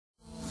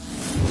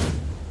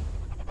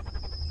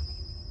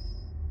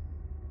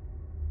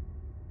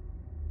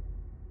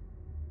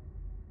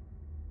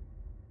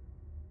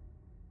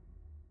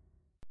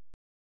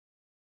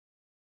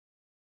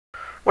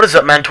What is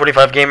up, Madden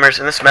 25 gamers?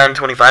 In this Madden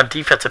 25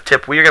 defensive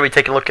tip, we are going to be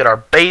taking a look at our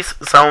base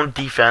zone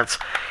defense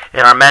in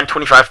our Madden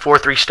 25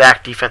 4-3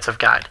 stack defensive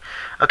guide.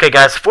 Okay,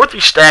 guys,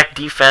 4-3 stack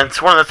defense,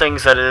 one of the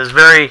things that is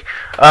very,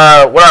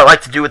 what I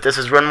like to do with this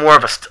is run more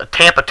of a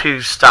Tampa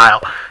 2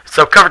 style.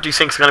 So cover 2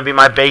 sync is going to be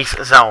my base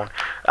zone.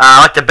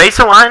 I like to base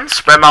a line,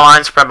 spread my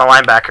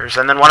linebackers.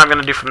 And then what I'm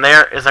going to do from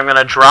there is I'm going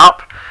to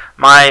drop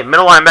my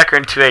middle linebacker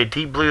into a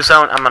deep blue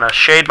zone. I'm going to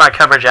shade my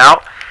coverage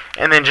out.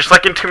 And then just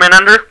like in 2-man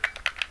under,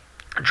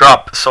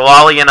 drop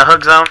Solali in a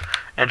hook zone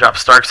and drop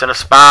Starks in a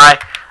spy,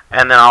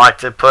 and then I like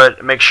to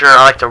make sure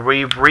I like to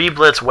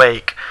re-blitz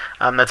wake.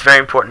 That's very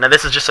important. Now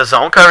this is just a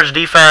zone coverage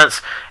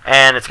defense,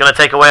 and it's going to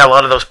take away a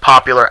lot of those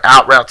popular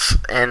out routes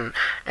and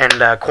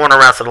corner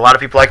routes that a lot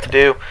of people like to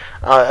do.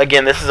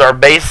 Again, this is our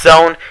base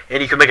zone,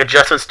 and you can make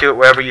adjustments to it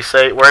wherever you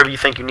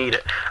think you need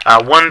it.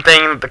 One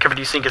thing the cover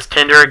 2 sync is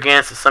tender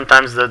against is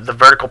sometimes the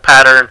vertical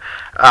pattern,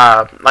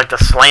 like the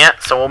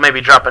slant. So we'll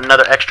maybe drop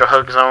another extra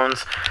hook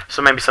zones.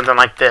 So maybe something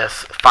like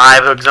this: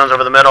 5 hook zones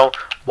over the middle,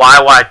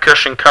 wide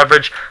cushion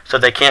coverage, so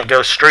they can't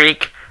go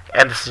streak.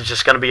 And this is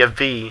just going to be a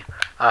V.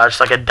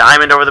 Just like a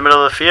diamond over the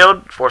middle of the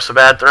field, force a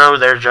bad throw,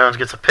 there Jones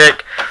gets a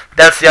pick.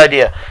 That's the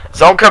idea.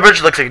 Zone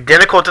coverage looks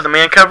identical to the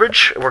man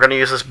coverage. We're going to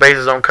use this base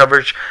zone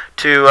coverage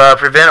to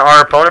prevent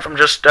our opponent from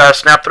just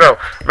snap throw.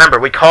 Remember,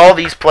 we call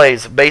these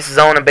plays base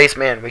zone and base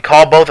man. We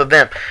call both of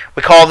them.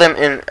 We call them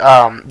in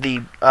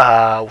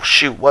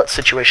what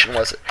situation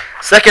was it?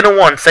 Second and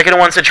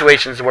one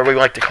situations is where we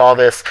like to call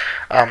this.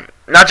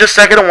 Not just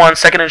second and one,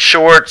 second and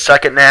short,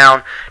 second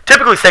down.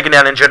 Typically second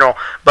down in general,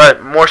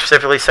 but more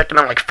specifically second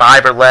down like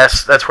 5 or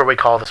less. That's where we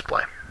call this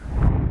play.